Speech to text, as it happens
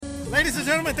Ladies and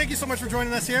gentlemen, thank you so much for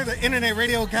joining us here, the Internet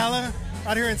Radio Gala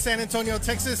out here in San Antonio,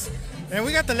 Texas. And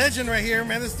we got the legend right here,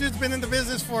 man. This dude's been in the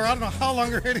business for I don't know how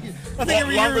long already. I think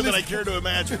every longer year than I care to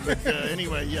imagine. But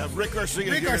anyway, yeah, Rick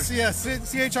Garcia. Rick Garcia,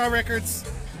 CHR Records.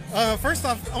 First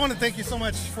off, I want to thank you so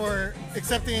much for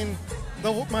accepting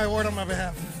my award on my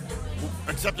behalf.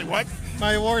 Accepting what?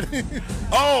 My award.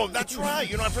 Oh, that's right.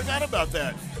 I forgot about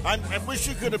that. I wish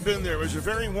you could have been there. It was a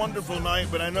very wonderful night,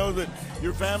 but I know that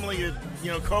your family had,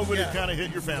 COVID had kind of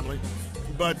hit your family.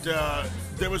 But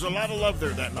there was a lot of love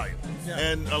there that night. Yeah.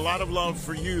 And a lot of love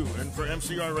for you and for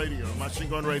MCR Radio, Machine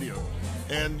Gun Radio.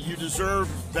 And you deserve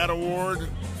that award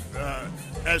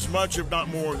as much, if not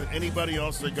more, than anybody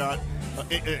else that got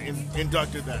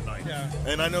inducted that night. Yeah.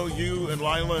 And I know you and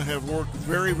Lila have worked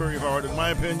very, very hard. In my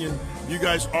opinion, you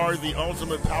guys are the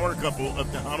ultimate power couple of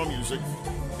Tejano music.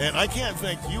 And I can't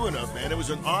thank you enough, man. It was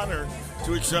an honor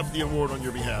to accept the award on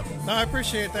your behalf. No, I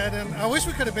appreciate that. And I wish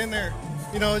we could have been there.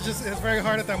 It's very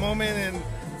hard at that moment. And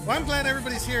I'm glad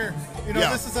everybody's here.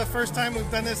 This is the first time we've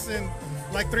done this in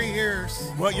like 3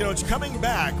 years. Well, it's coming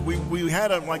back. We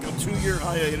had a 2-year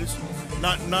hiatus.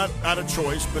 Not out of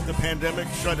choice, but the pandemic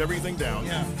shut everything down.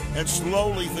 Yeah. And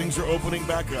slowly things are opening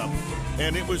back up.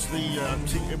 And it was the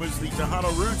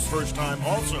Tejano Roots first time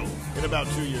also in about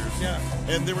 2 years. Yeah.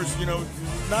 And there was,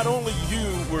 not only you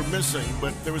were missing,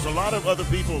 but there was a lot of other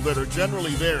people that are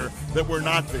generally there that were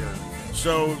not there.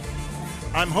 So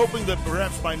I'm hoping that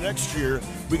perhaps by next year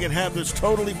we can have this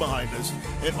totally behind us,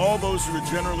 and all those who are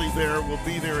generally there will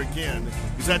be there again,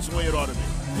 because that's the way it ought to be.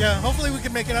 Yeah, hopefully we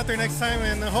can make it out there next time,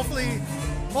 and hopefully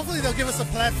they'll give us a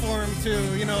platform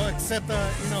to accept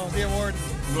the award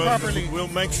properly. We'll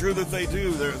make sure that they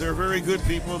do. They're very good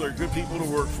people. They're good people to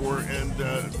work for, and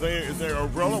they are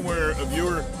well aware of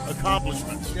your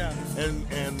accomplishments. Yeah.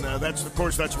 And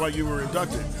that's why you were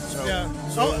inducted. So, yeah.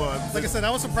 Like I said,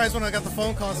 I was surprised when I got the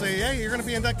phone call saying, "Hey, you're going to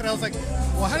be inducted." I was like,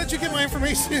 "Well, how did you get my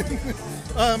information?"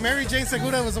 Mary Jane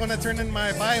Segura was the one that turned in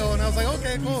my bio, and I was like,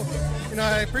 "Okay, cool."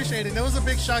 I appreciate it. And it was a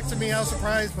big shock to me. I was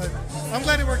surprised, but I'm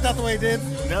glad it worked out the way it did.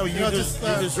 No, you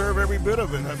deserve every bit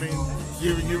of it. I mean,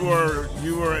 you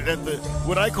are at the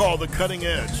what I call the cutting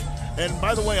edge. And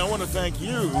by the way, I want to thank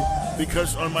you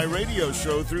because on my radio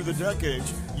show through the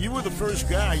decades, you were the first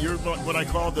guy. You're what I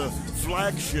call the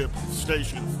flagship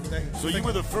station. So you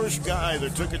were the first guy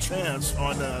that took a chance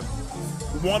on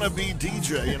wannabe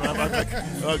DJ.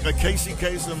 I'm a Casey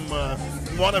Kasem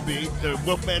wannabe, the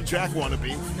Wolfman Jack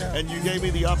wannabe, and you gave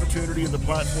me the opportunity and the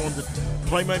platform to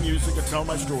play my music and tell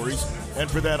my stories, and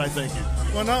for that I thank you.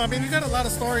 Well, no, you got a lot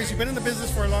of stories. You've been in the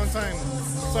business for a long time,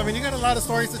 so you got a lot of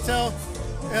stories to tell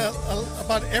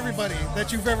about everybody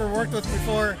that you've ever worked with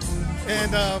before,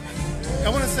 and I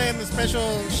want to say in the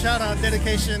special shout-out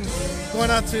dedication going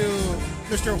out to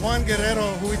Mr. Juan Guerrero,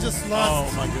 who we just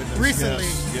lost recently.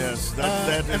 Yes.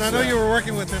 And I know you were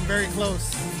working with him very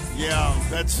close. Yeah,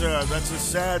 that's a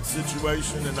sad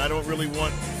situation, and I don't really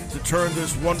want to turn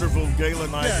this wonderful gala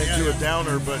night into a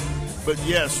downer, but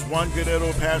yes, Juan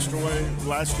Guerrero passed away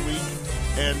last week,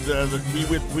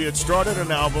 and we had started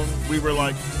an album. We were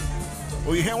like,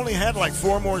 we only had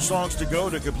 4 more songs to go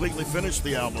to completely finish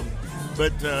the album,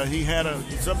 but he had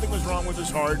something was wrong with his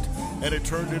heart, and it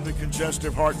turned into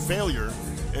congestive heart failure,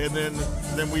 and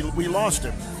then we lost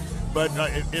him. But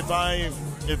if I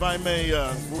may,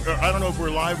 I don't know if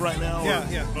we're live right now.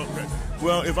 Yeah. Okay.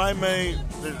 Well, if I may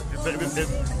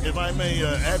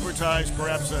advertise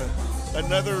perhaps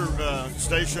another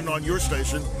station on your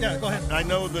station. Yeah, go ahead. I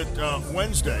know that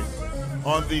Wednesday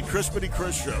on the Crispity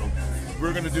Chris show,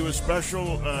 we're going to do a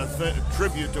special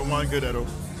tribute to Juan Guerrero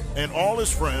and all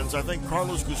his friends. I think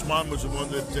Carlos Guzman was the one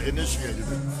that initiated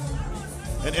it.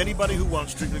 And anybody who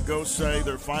wants to can go say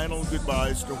their final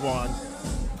goodbyes to Juan.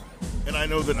 And I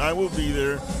know that I will be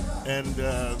there. And,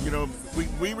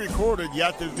 we recorded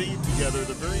Yate V together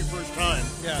the very first time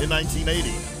in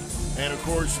 1980. And, of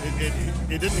course, it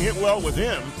didn't hit well with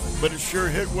him, but it sure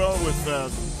hit well with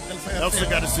Elsa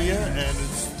Garcia, and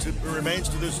it remains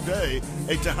to this day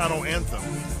a Tejano anthem.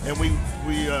 And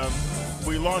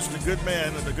we lost a good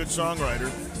man and a good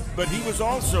songwriter, but he was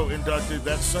also inducted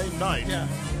that same night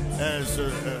as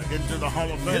into the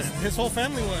Hall of Fame. His whole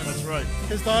family was. That's right.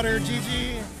 His daughter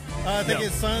Gigi, I think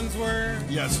his sons were.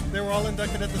 Yes. They were all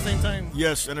inducted at the same time.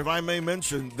 Yes, and if I may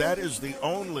mention, that is the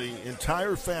only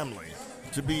entire family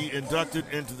to be inducted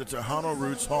into the Tejano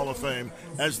Roots Hall of Fame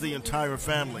as the entire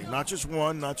family. Not just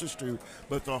one, not just two,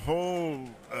 but the whole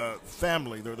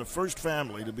family. They're the first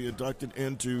family to be inducted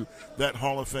into that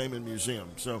Hall of Fame and museum.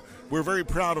 So we're very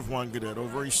proud of Juan Guerrero,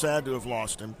 very sad to have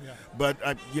lost him. Yeah. But,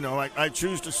 I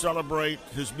choose to celebrate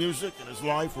his music and his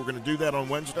life. We're going to do that on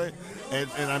Wednesday. And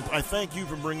I thank you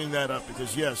for bringing that up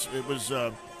because, yes, it was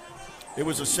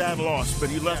a sad loss, but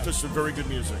he left us some very good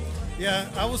music. Yeah,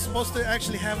 I was supposed to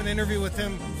actually have an interview with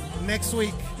him next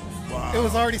week. Wow. It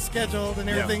was already scheduled and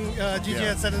everything. Gigi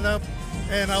had set it up,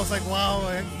 and I was like, wow,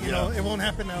 and, you know, it won't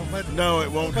happen now. But no,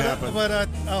 it won't happen. But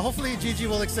hopefully Gigi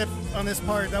will accept on this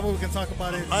part. That way we can talk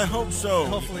about it. I hope so.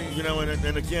 Hopefully.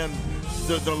 And again,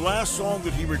 the last song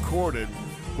that he recorded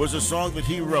was a song that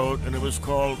he wrote, and it was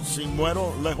called Si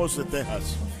Muero Lejos de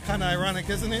Texas. Kind of ironic,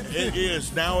 isn't it? It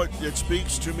is. Now it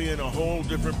speaks to me in a whole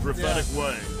different prophetic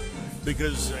way.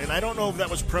 Because, and I don't know if that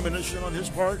was premonition on his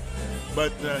part,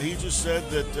 but he just said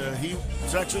that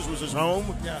Texas was his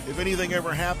home. Yeah. If anything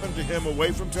ever happened to him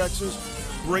away from Texas,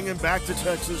 bring him back to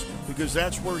Texas because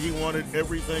that's where he wanted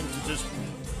everything to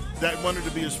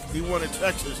he wanted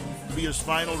Texas to be his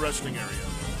final resting area.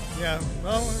 Yeah.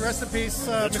 Well, rest in peace,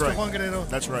 That's Mr. right. Juan Guerrero.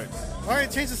 That's right. All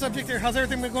right, change the subject here. How's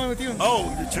everything been going with you?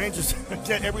 Oh, the changes.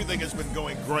 Everything has been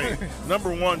going great.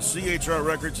 Number one, CHR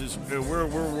Records is we're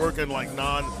working like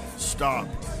non-stop,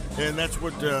 and that's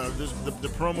what the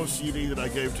promo CD that I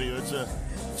gave to you. It's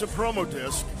a promo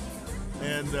disc,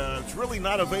 and it's really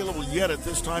not available yet at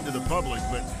this time to the public.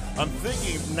 But I'm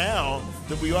thinking now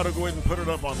that we ought to go ahead and put it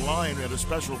up online at a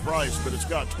special price. But it's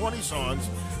got 20 songs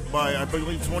by I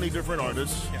believe 20 different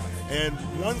artists, and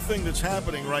one thing that's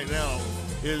happening right now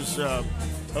is a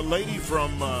lady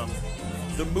from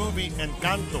the movie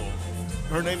Encanto.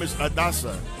 Her name is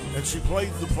Adasa, and she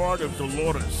played the part of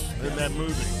Dolores in that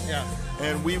movie. Yeah.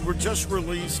 And we were just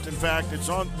released. In fact, it's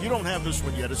on. You don't have this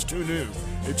one yet. It's too new.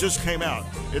 It just came out.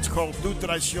 It's called Tu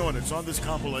Traición. It's on this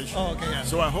compilation. Oh, okay, yeah.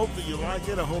 So I hope that you like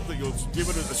it. I hope that you'll give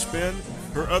it a spin.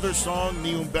 Her other song,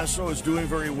 Ni Un Beso, is doing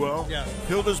very well. Yeah.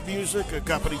 Hilda's music,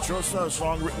 Caprichosa, a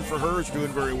song written for her, is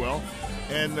doing very well.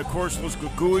 And, of course, Los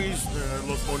Cucuys,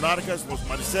 Los Monarcas, Los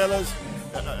Marcelas,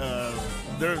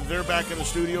 they're back in the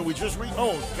studio. We just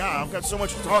oh, God, I've got so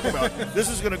much to talk about. This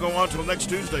is going to go on till next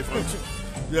Tuesday, folks.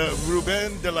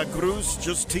 Ruben de la Cruz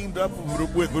just teamed up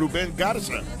with Ruben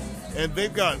Garcia, and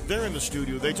they're in the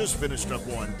studio. They just finished up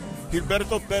one.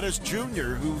 Gilberto Perez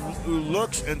Jr., who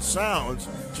looks and sounds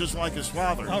just like his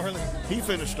father. Oh, really? He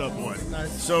finished up one.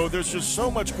 Nice. So there's just so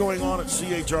much going on at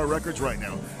CHR Records right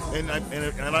now. And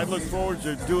I look forward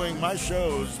to doing my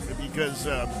shows because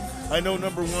I know,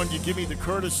 number one, you give me the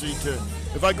courtesy to,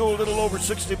 if I go a little over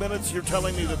 60 minutes, you're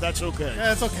telling me that that's okay.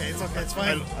 Yeah, it's okay. It's okay. It's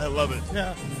fine. I love it.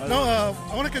 Yeah.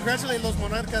 I want to congratulate Los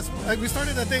Monarcas. We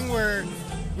started a thing where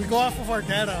we go off of our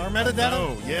data, our metadata.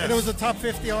 Oh, yes. And it was the top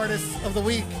 50 artists of the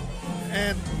week.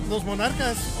 And Los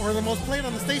Monarcas were the most played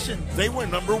on the station. They were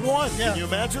number one. Yeah. Can you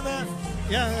imagine that?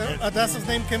 Yeah, Adasa's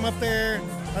name came up there.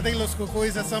 I think Los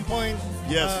Cucuys at some point.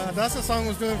 Yes. Adasa's song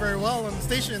was doing very well on the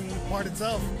station part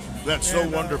itself. That's so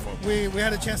wonderful. We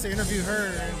had a chance to interview her.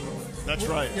 And That's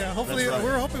right. Yeah, hopefully That's right.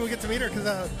 we're hoping we get to meet her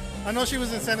because I know she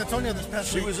was in San Antonio this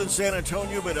past week. She was in San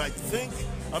Antonio, but I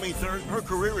mean, her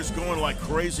career is going like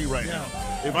crazy right now.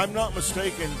 If I'm not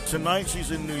mistaken, tonight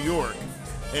she's in New York,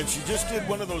 and she just did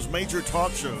one of those major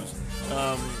talk shows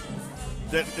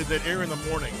that air in the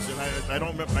mornings. And I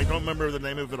don't remember the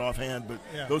name of it offhand, but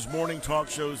those morning talk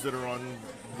shows that are on,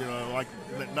 like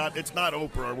it's not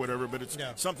Oprah or whatever, but it's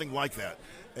something like that.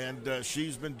 And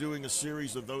she's been doing a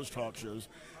series of those talk shows.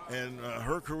 And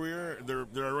her career,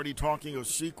 they're already talking of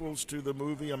sequels to the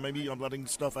movie. And maybe I'm letting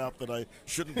stuff out that I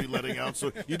shouldn't be letting out.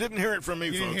 So you didn't hear it from me,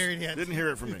 folks. Didn't hear it yet. Didn't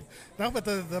hear it from me. No, but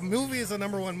the movie is the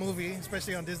number one movie,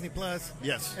 especially on Disney Plus.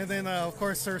 Yes. And then of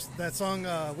course there's that song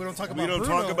We Don't Talk About Bruno. We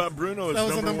Don't Talk About Bruno. That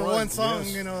was the number one song.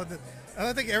 Yes. And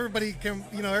I think everybody can.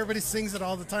 Everybody sings it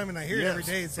all the time, and I hear it every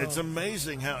day. So. It's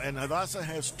amazing how. And Hadassah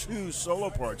has 2 solo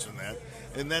parts in that.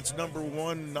 And that's number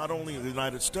one, not only in the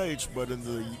United States, but in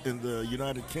the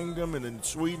United Kingdom and in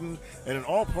Sweden and in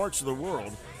all parts of the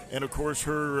world. And, of course,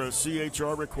 her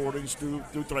CHR recordings, Tu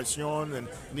Traición and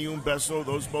Ni Un Beso,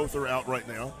 those both are out right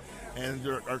now and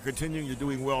are continuing to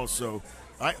doing well. So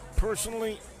I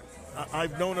personally,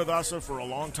 I've known Hadassah for a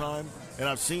long time, and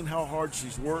I've seen how hard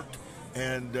she's worked.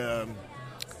 And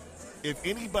if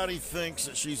anybody thinks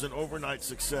that she's an overnight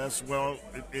success, well,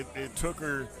 it took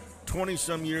her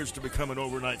 20-some years to become an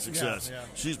overnight success. Yeah.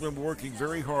 She's been working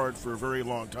very hard for a very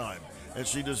long time, and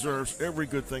she deserves every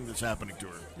good thing that's happening to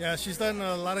her. Yeah, she's done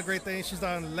a lot of great things. She's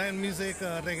done Latin music,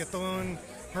 reggaeton.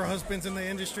 Her husband's in the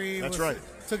industry. That's right.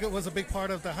 Was a big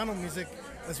part of the Tejano music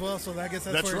as well. So I guess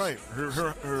that's That's where right.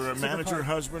 Her manager part.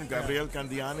 husband, Gabriel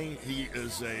Candiani, he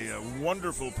is a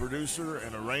wonderful producer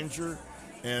and arranger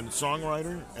and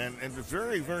songwriter and a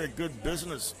very, very good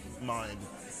business mind.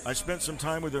 I spent some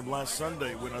time with him last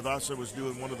Sunday when Adasa was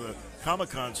doing one of the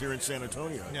Comic-Cons here in San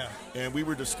Antonio. Yeah. And we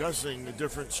were discussing the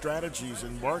different strategies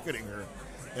in marketing her.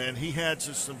 And he had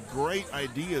just some great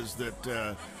ideas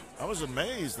that I was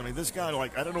amazed. I mean, this guy,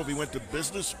 like, I don't know if he went to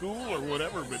business school or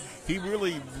whatever, but he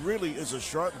really, really is a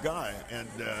sharp guy. And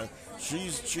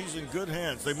she's in good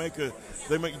hands. But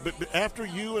after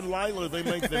you and Lila, they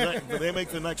make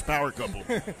the next power couple.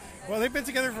 Well, they've been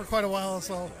together for quite a while,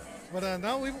 so. But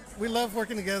no, we love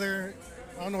working together.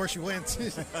 I don't know where she went.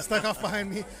 She's stuck off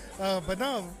behind me. But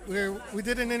no, we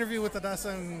did an interview with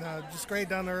Adasa, and just great,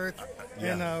 down to earth,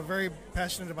 and very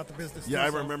passionate about the business. Yeah,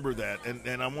 too, I remember that.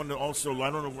 And I want to also, I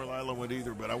don't know where Lila went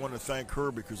either, but I want to thank her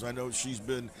because I know she's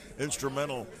been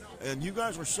instrumental. And you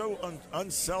guys were so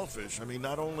unselfish. I mean,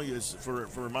 not only is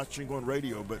for Mas Chingon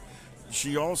Radio, but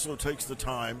she also takes the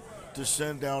time to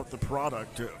send out the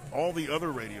product to all the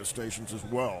other radio stations as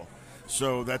well.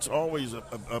 So that's always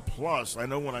a plus. I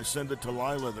know when I send it to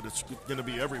Lila that it's going to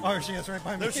be everywhere. Oh, she is right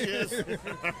by me. There she is.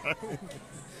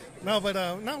 No, but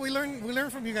no, we learn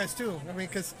from you guys too. I mean,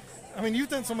 because you've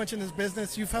done so much in this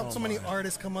business. You've helped so many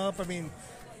artists come up. I mean,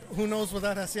 who knows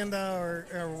without Hacienda or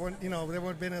there would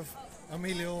have been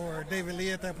Emilio or David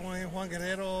Lee at that point, Juan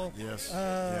Guerrero. Yes.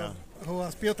 Who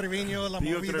else? Pio Trevino, La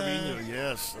Pio Movida. Trevino,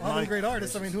 yes. All the great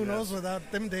artists. I mean, who knows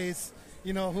without them days?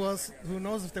 Who else? Who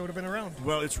knows if they would have been around?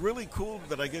 Well, it's really cool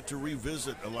that I get to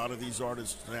revisit a lot of these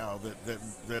artists now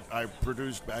that I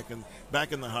produced back in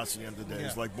the Hacienda days.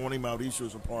 Yeah. Like Bonnie Mauricio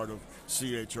is a part of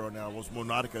CHR now. Los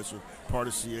Monarcas are part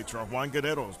of CHR. Juan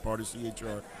Guerrero is part of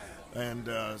CHR, and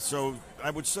so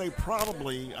I would say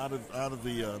probably out of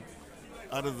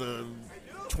the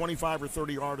 25 or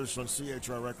 30 artists on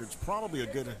CHR Records, probably a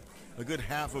good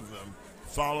half of them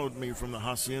followed me from the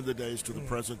Hacienda days to the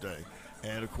present day.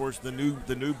 And of course, the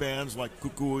new bands like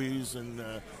Cucuys and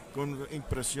Con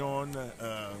Impresión.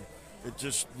 It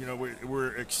just,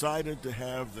 we're excited to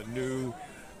have the new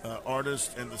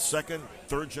artists and the second,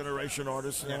 third generation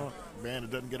artists now. Man,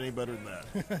 it doesn't get any better than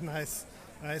that.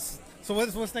 Nice. So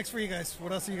what's next for you guys?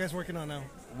 What else are you guys working on now?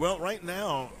 Well, right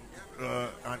now,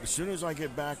 as soon as I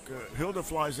get back, Hilda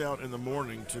flies out in the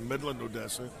morning to Midland,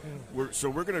 Odessa.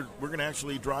 We're gonna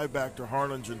actually drive back to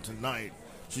Harlingen tonight.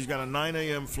 She's got a 9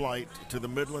 a.m. flight to the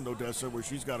Midland, Odessa, where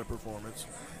she's got a performance.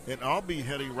 And I'll be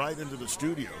heading right into the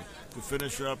studio to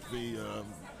finish up the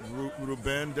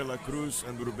Ruben de la Cruz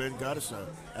and Ruben Garcia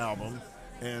album.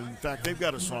 And in fact, they've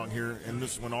got a song here in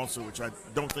this one also, which I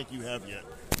don't think you have yet.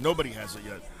 Nobody has it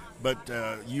yet. But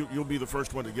you'll be the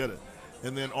first one to get it.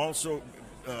 And then also,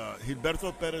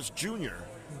 Gilberto Perez Jr.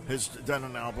 has done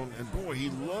an album. And boy, he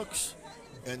looks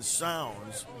and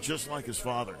sounds just like his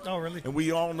father. Oh, really? And we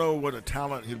all know what a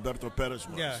talent Gilberto Perez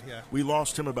was. Yeah. We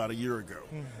lost him about a year ago.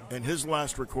 And his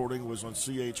last recording was on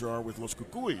CHR with Los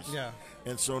Cucuys. Yeah.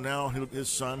 And so now his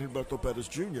son, Gilberto Perez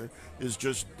Jr., is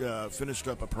just finished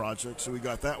up a project. So we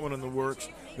got that one in the works.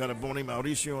 Got a Bonnie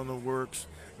Mauricio in the works.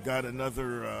 Got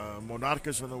another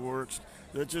Monarcas in the works.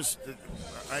 They're just,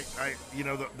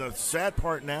 the sad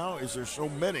part now is there's so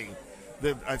many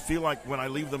that I feel like when I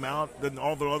leave them out, then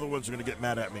all the other ones are going to get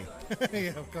mad at me.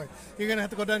 Yeah, of course. You're going to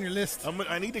have to go down your list.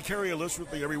 I need to carry a list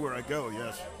with me everywhere I go,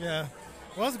 yes. Yeah.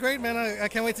 Well, it's great, man. I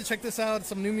can't wait to check this out.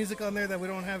 Some new music on there that we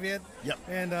don't have yet. Yep.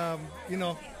 And, of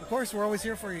course, we're always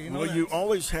here for you. Well, you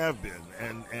always have been.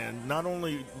 And not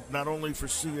only for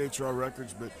CHR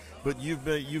Records, but you've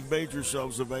made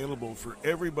yourselves available for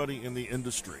everybody in the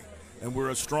industry. And we're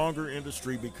a stronger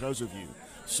industry because of you.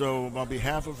 So on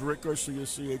behalf of Rick Garcia,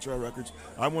 CHR Records,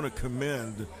 I want to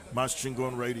commend Mas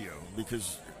Chingon Radio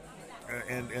because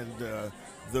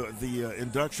the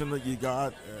induction that you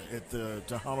got at the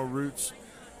Tejano Roots,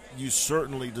 you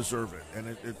certainly deserve it. And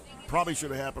it probably should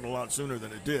have happened a lot sooner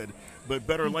than it did, but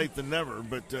better late than never.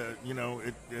 But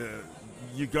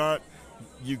you got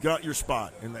your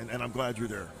spot, and I'm glad you're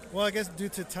there. Well, I guess due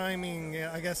to timing,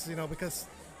 because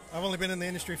I've only been in the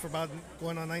industry for about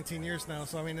going on 19 years now,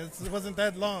 so it wasn't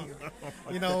that long.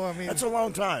 That's a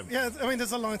long time. Yeah,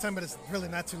 it's a long time, but it's really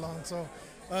not too long. So,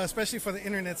 especially for the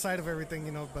internet side of everything,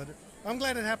 But I'm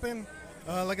glad it happened.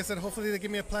 Like I said, hopefully they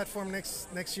give me a platform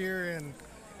next year, and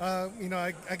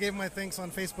I gave my thanks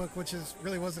on Facebook, which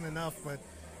really wasn't enough, but.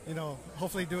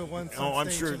 Hopefully do it once. Oh, I'm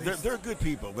sure they're good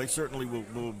people. They certainly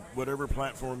will. Whatever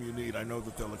platform you need, I know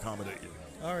that they'll accommodate you.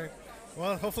 All right.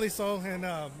 Well, hopefully so, and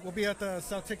we'll be at the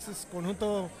South Texas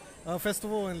Conjunto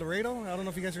Festival in Laredo. I don't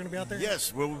know if you guys are going to be out there.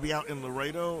 Yes, we'll be out in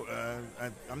Laredo.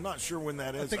 I'm not sure when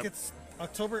that is. I think it's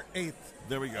October 8th.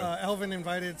 There we go. Alvin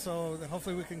invited, so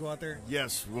hopefully we can go out there.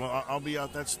 Yes, well, I'll be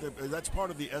out. That's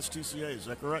part of the STCA. Is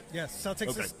that correct? Yes, South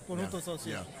Texas Conjunto Yeah.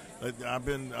 Association. Yeah. I've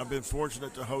been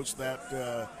fortunate to host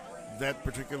that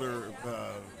particular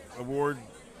award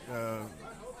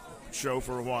show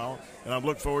for a while, and I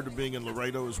look forward to being in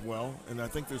Laredo as well. And I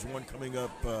think there's one coming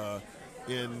up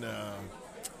in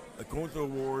the Conjunto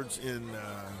Awards in.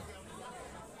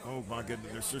 Oh my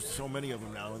goodness! There's just so many of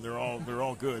them now, and they're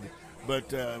all good.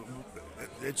 But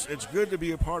it's good to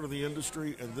be a part of the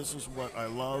industry, and this is what I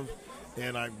love.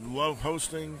 And I love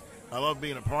hosting. I love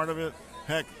being a part of it.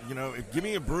 Heck, give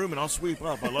me a broom and I'll sweep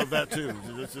up. I love that too.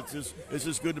 It's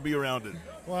just good to be around it.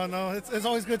 Well, no, it's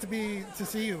always good to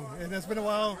see you, and it's been a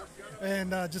while,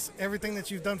 and just everything that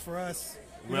you've done for us.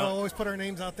 You know, always put our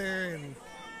names out there, and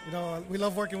we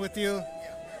love working with you.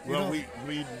 Well,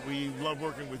 we love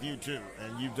working with you too,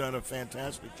 and you've done a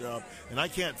fantastic job, and I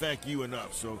can't thank you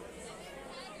enough. So,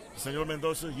 Senor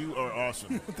Mendoza, you are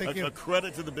awesome. Thank you. A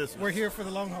credit to the business. We're here for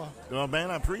the long haul. Oh, man,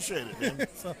 I appreciate it, man.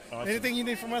 So awesome. Anything you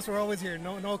need from us, we're always here.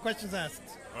 No questions asked.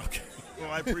 Okay.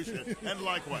 Well, I appreciate it. And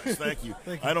likewise, thank you.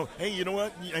 Thank you. Hey, you know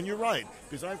what? And you're right,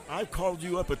 because I've called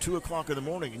you up at 2 o'clock in the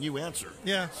morning, and you answer.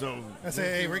 Yeah. So I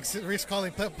say, hey, Rick's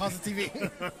calling Positive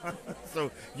TV.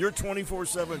 So you're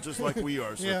 24/7 just like we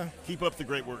are. So yeah. Keep up the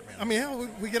great work, man. I mean,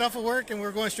 we get off of work, and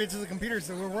we're going straight to the computers,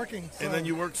 so we're working. So, and then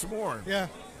you work some more. Yeah.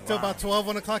 Till about 12,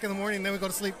 1 o'clock in the morning, and then we go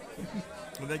to sleep.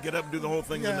 And then get up and do the whole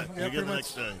thing the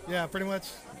next day. Yeah, pretty much.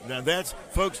 Now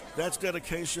folks, that's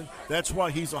dedication. That's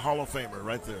why he's a Hall of Famer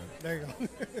right there. There you go.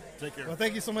 Take care. Well,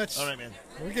 thank you so much. All right, man.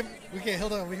 We get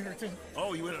Hilda over here too.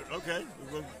 Oh, you went okay.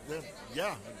 Well,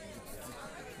 yeah.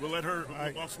 We'll let her.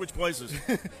 I'll switch places.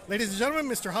 Ladies and gentlemen,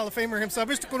 Mr. Hall of Famer himself,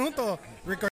 Mr. Conjunto, Rick